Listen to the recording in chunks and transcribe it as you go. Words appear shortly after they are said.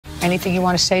Anything you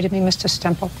want to say to me, Mr.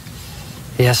 Stemple?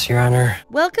 Yes, Your Honor.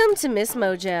 Welcome to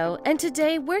MsMojo, and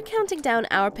today we're counting down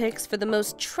our picks for the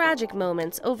most tragic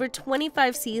moments over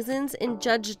 25 seasons in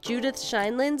Judge Judith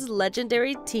Sheindlin's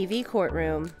legendary TV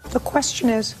courtroom. The question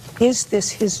is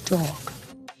this his dog?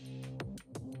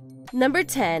 Number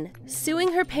 10.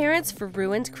 Suing her parents for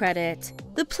ruined credit.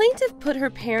 The plaintiff put her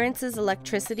parents'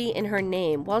 electricity in her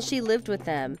name while she lived with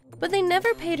them, but they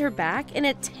never paid her back and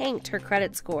it tanked her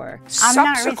credit score.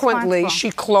 Subsequently,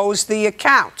 she closed the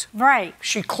account. Right.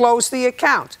 She closed the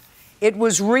account. It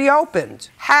was reopened.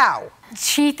 How?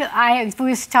 I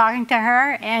was talking to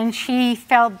her, and she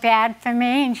felt bad for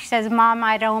me, and she says, Mom,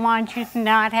 I don't want you to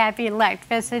not have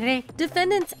electricity.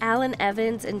 Defendants Alan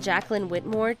Evans and Jacqueline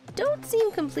Whitmore don't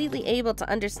seem completely able to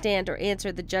understand or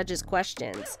answer the judge's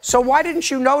questions. So why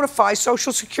didn't you notify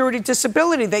Social Security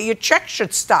Disability that your check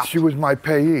should stop? She was my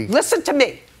payee. Listen to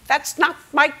me. That's not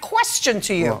my question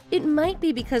to you. Well, it might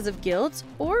be because of guilt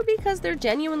or because they're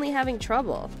genuinely having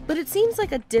trouble, but it seems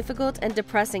like a difficult and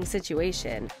depressing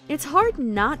situation. It's hard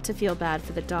not to feel bad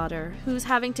for the daughter, who's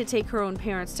having to take her own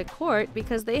parents to court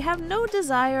because they have no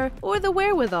desire or the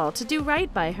wherewithal to do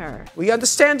right by her. We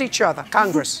understand each other,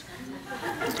 Congress.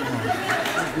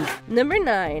 Number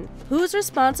 9. Who's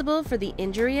responsible for the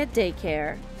injury at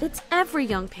daycare? It's every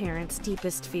young parent's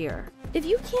deepest fear. If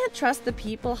you can't trust the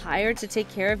people hired to take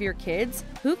care of your kids,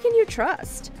 who can you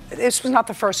trust? This was not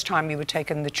the first time you were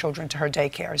taking the children to her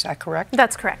daycare, is that correct?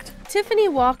 That's correct. Tiffany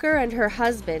Walker and her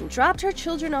husband dropped her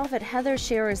children off at Heather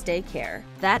Scherer's daycare.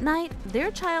 That night,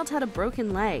 their child had a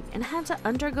broken leg and had to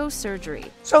undergo surgery.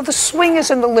 So the swing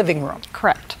is in the living room.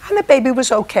 Correct. And the baby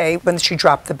was okay when she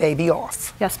dropped the baby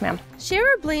off. Yes, ma'am.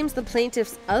 Scherer blames the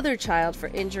plaintiff's other child for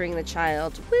injuring the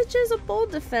child, which is a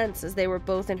bold defense as they were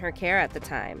both in her care at the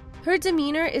time. Her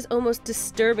demeanor is almost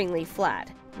disturbingly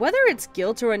flat. Whether it's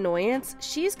guilt or annoyance,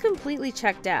 she's completely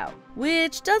checked out,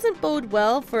 which doesn't bode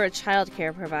well for a child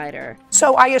care provider.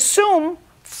 So I assume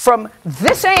from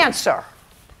this answer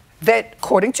that,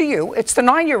 according to you, it's the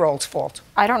 9-year-old's fault.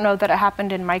 I don't know that it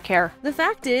happened in my care. The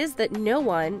fact is that no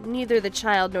one, neither the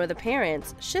child nor the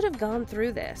parents, should have gone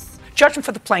through this. Judgment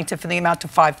for the plaintiff in the amount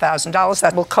of $5,000.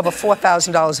 That will cover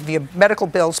 $4,000 of your medical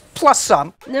bills plus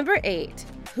some. Number 8.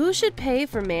 Who should pay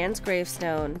for man's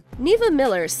gravestone? Neva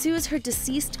Miller sues her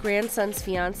deceased grandson's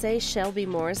fiancée, Shelby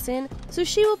Morrison, so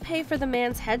she will pay for the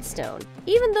man's headstone,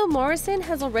 even though Morrison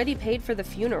has already paid for the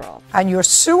funeral. And you're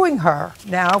suing her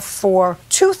now for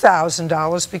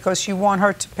 $2,000 because you want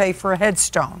her to pay for a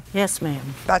headstone. Yes, ma'am.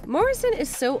 Morrison is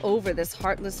so over this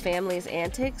heartless family's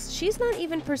antics, she's not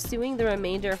even pursuing the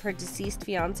remainder of her deceased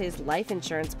fiancé's life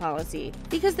insurance policy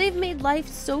because they've made life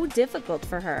so difficult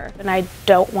for her. And I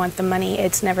don't want the money.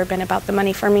 It's never been about the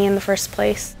money for me in the first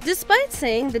place. Despite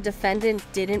saying the defendant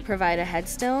didn't provide a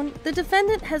headstone, the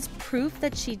defendant has proof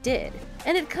that she did.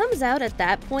 And it comes out at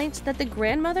that point that the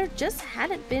grandmother just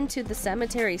hadn't been to the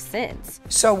cemetery since.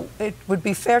 So it would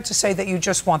be fair to say that you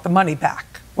just want the money back,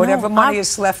 whatever money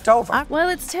is left over. While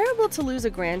it's terrible to lose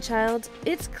a grandchild,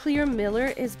 it's clear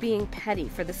Miller is being petty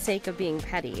for the sake of being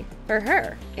petty. For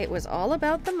her, it was all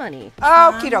about the money.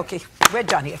 Okie dokie. We're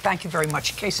done here. Thank you very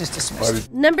much. Case is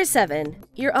dismissed. Number 7.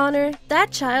 Your Honor,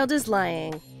 that child is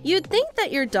lying. You'd think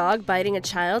that your dog biting a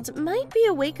child might be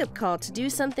a wake-up call to do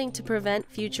something to prevent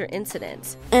future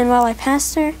incidents. And while I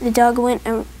passed her, the dog went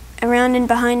around and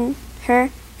behind her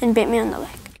and bit me on the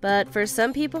leg. But for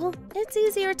some people, it's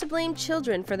easier to blame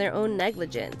children for their own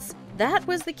negligence. That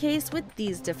was the case with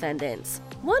these defendants.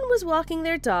 One was walking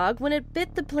their dog when it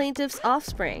bit the plaintiff's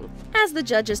offspring. As the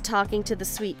judge is talking to the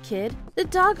sweet kid, the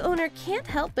dog owner can't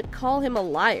help but call him a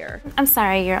liar. I'm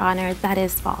sorry, Your Honor, that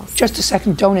is false. Just a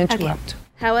second, don't interrupt. Okay.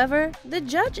 However, the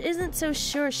judge isn't so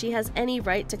sure she has any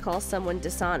right to call someone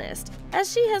dishonest,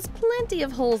 as she has plenty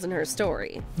of holes in her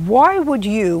story. Why would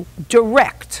you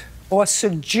direct or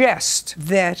suggest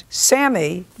that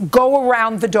Sammy go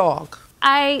around the dog?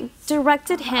 I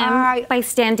directed him by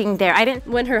standing there. I didn't.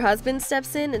 When her husband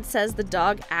steps in and says the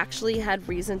dog actually had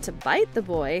reason to bite the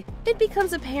boy, it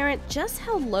becomes apparent just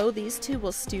how low these two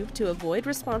will stoop to avoid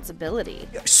responsibility.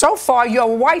 So far,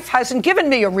 your wife hasn't given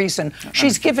me a reason.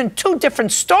 She's given 2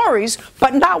 different stories,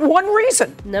 but not one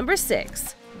reason. Number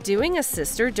 6. Doing a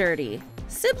sister dirty.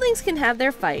 Siblings can have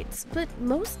their fights, but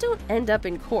most don't end up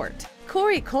in court.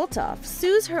 Corey Koltoff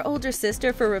sues her older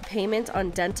sister for repayment on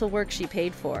dental work she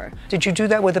paid for. Did you do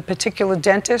that with a particular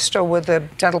dentist or with a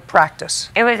dental practice?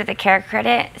 It was at the Care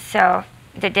Credit, so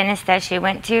the dentist that she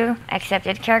went to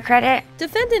accepted Care Credit.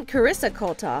 Defendant Carissa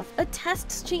Koltoff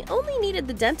attests she only needed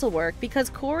the dental work because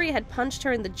Corey had punched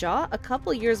her in the jaw a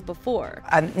couple years before.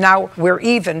 And now we're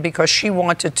even because she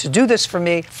wanted to do this for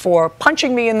me for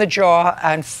punching me in the jaw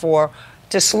and for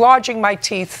dislodging my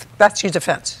teeth, that's your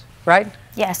defense, right?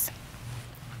 Yes.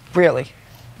 Really?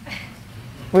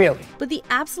 Really? But the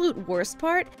absolute worst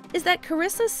part is that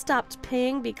Carissa stopped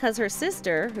paying because her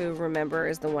sister, who remember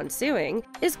is the one suing,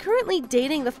 is currently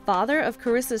dating the father of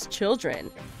Carissa's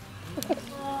children.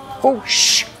 Oh,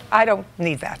 shh, I don't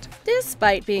need that.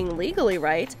 Despite being legally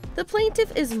right, the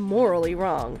plaintiff is morally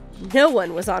wrong. No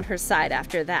one was on her side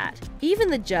after that. Even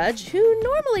the judge, who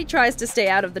normally tries to stay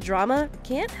out of the drama,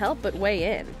 can't help but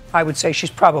weigh in. I would say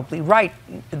she's probably right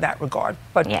in that regard,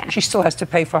 but she still has to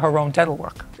pay for her own dental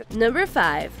work. Number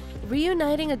 5.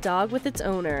 Reuniting a dog with its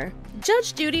owner.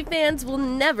 Judge Judy fans will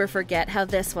never forget how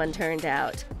this one turned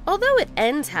out. Although it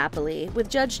ends happily, with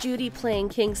Judge Judy playing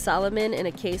King Solomon in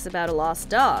a case about a lost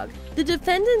dog, the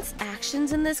defendant's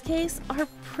actions in this case are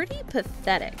pretty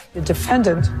pathetic. The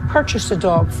defendant purchased a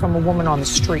dog from a woman on the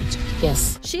street.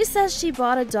 Yes. She says she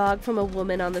bought a dog from a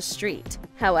woman on the street.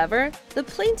 However, the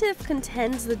plaintiff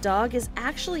contends the dog is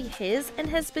actually his and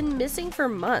has been missing for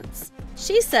months.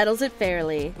 She settles it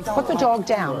fairly. Put the dog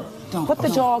down. Put the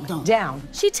dog down.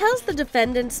 She tells the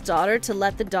defendant's daughter to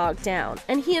let the dog down,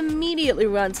 and he immediately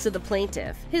runs to the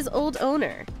plaintiff, his old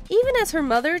owner, even as her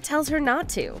mother tells her not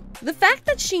to. The fact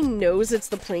that she knows it's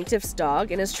the plaintiff's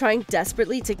dog and is trying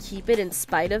desperately to keep it in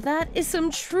spite of that is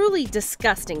some truly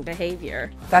disgusting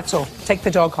behavior. That's all. Take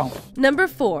the dog home. Number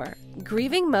 4.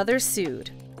 Grieving mother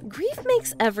sued. Grief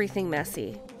makes everything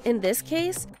messy. In this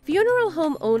case, funeral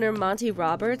home owner Monty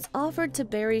Roberts offered to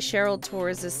bury Cheryl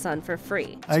Torres' son for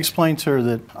free. I explained to her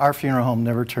that our funeral home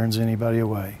never turns anybody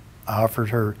away. I offered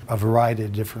her a variety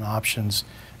of different options,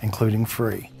 including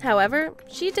free. However,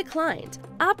 she declined,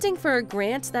 opting for a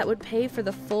grant that would pay for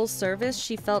the full service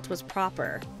she felt was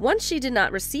proper. Once she did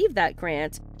not receive that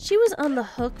grant, she was on the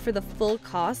hook for the full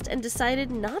cost and decided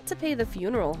not to pay the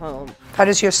funeral home. That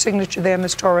is your signature there,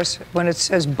 Ms. Torres, when it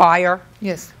says buyer?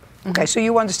 Yes. Okay, so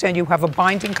you understand you have a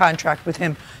binding contract with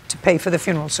him to pay for the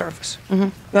funeral service.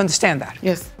 You understand that?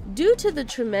 Yes. Due to the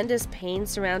tremendous pain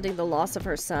surrounding the loss of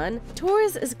her son,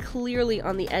 Torres is clearly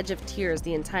on the edge of tears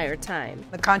the entire time.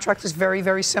 The contract is very,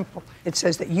 very simple. It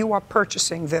says that you are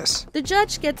purchasing this. The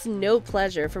judge gets no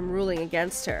pleasure from ruling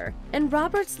against her, and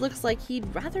Roberts looks like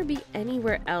he'd rather be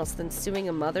anywhere else than suing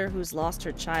a mother who's lost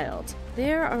her child.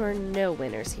 There are no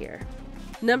winners here.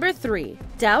 Number 3.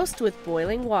 Doused with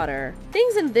boiling water.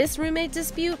 Things in this roommate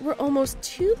dispute were almost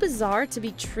too bizarre to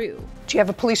be true. Do you have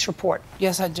a police report?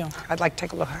 Yes, I do. I'd like to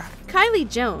take a look at it. Kylie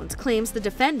Jones claims the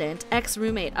defendant,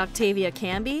 ex-roommate Octavia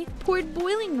Canby, poured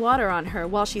boiling water on her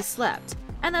while she slept,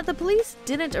 and that the police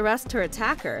didn't arrest her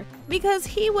attacker because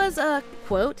he was a,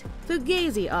 quote,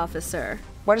 fugazi officer.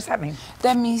 What does that mean?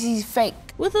 That means he's fake.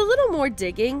 With a little more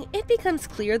digging, it becomes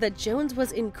clear that Jones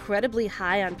was incredibly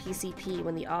high on PCP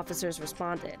when the officers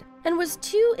responded, and was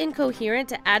too incoherent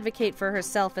to advocate for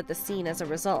herself at the scene as a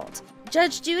result.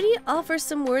 Judge Judy offers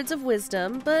some words of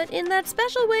wisdom, but in that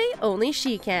special way, only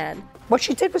she can. What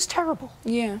she did was terrible.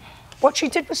 Yeah. What she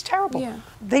did was terrible. Yeah.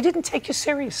 They didn't take you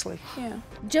seriously. Yeah.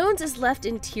 Jones is left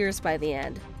in tears by the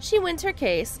end. She wins her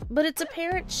case, but it's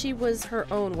apparent she was her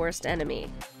own worst enemy.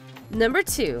 Number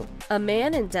 2. A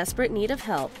man in desperate need of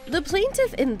help. The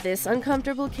plaintiff in this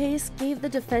uncomfortable case gave the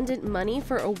defendant money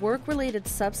for a work-related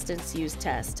substance use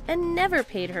test and never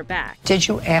paid her back. Did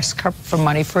you ask her for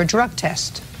money for a drug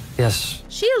test? Yes.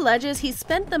 She alleges he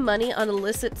spent the money on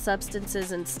illicit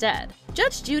substances instead.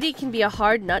 Judge Judy can be a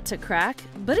hard nut to crack,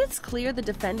 but it's clear the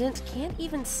defendant can't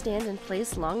even stand in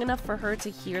place long enough for her to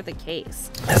hear the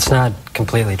case. That's not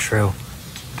completely true.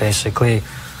 Basically,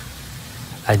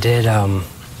 I did,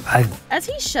 As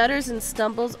he shudders and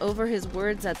stumbles over his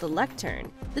words at the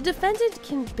lectern, the defendant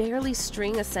can barely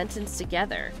string a sentence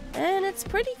together, and it's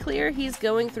pretty clear he's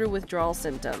going through withdrawal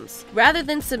symptoms. Rather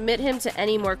than submit him to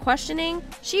any more questioning,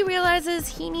 she realizes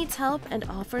he needs help and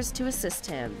offers to assist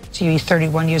him. So you're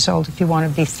 31 years old. If you want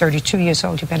to be 32 years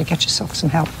old, you better get yourself some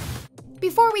help.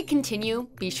 Before we continue,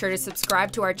 be sure to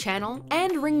subscribe to our channel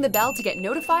and ring the bell to get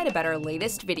notified about our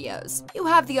latest videos. You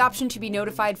have the option to be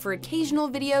notified for occasional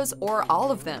videos or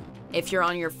all of them. If you're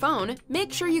on your phone,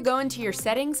 make sure you go into your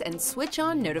settings and switch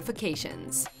on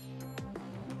notifications.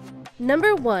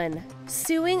 Number 1.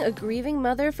 Suing a grieving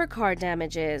mother for car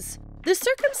damages. The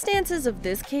circumstances of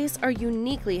this case are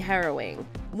uniquely harrowing.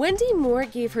 Wendy Moore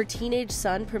gave her teenage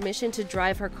son permission to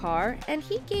drive her car, and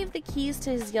he gave the keys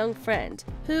to his young friend,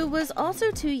 who was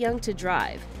also too young to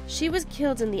drive. She was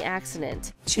killed in the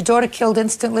accident. Was your daughter killed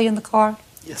instantly in the car?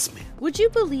 Yes, ma'am. Would you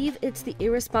believe it's the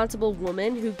irresponsible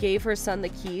woman who gave her son the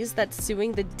keys that's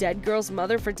suing the dead girl's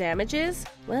mother for damages?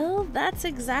 Well, that's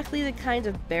exactly the kind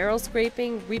of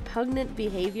barrel-scraping, repugnant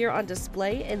behavior on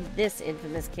display in this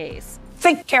infamous case.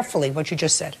 Think carefully what you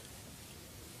just said.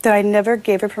 That I never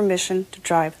gave her permission to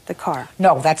drive the car.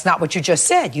 No, that's not what you just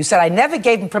said. You said I never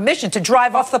gave him permission to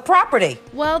drive off the property.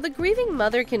 While the grieving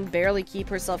mother can barely keep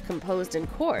herself composed in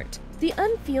court, the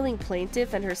unfeeling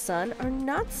plaintiff and her son are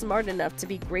not smart enough to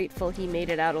be grateful he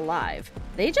made it out alive.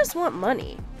 They just want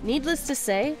money. Needless to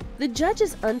say, the judge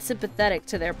is unsympathetic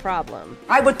to their problem.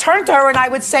 I would turn to her and I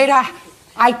would say to her,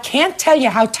 I can't tell you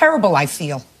how terrible I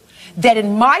feel that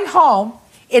in my home,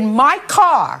 in my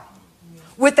car,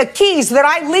 with the keys that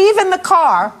I leave in the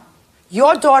car,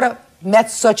 your daughter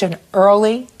met such an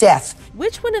early death.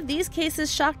 Which one of these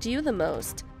cases shocked you the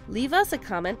most? Leave us a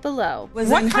comment below.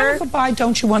 What kind of goodbye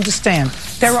don't you understand?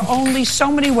 There are only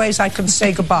so many ways I can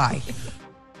say goodbye.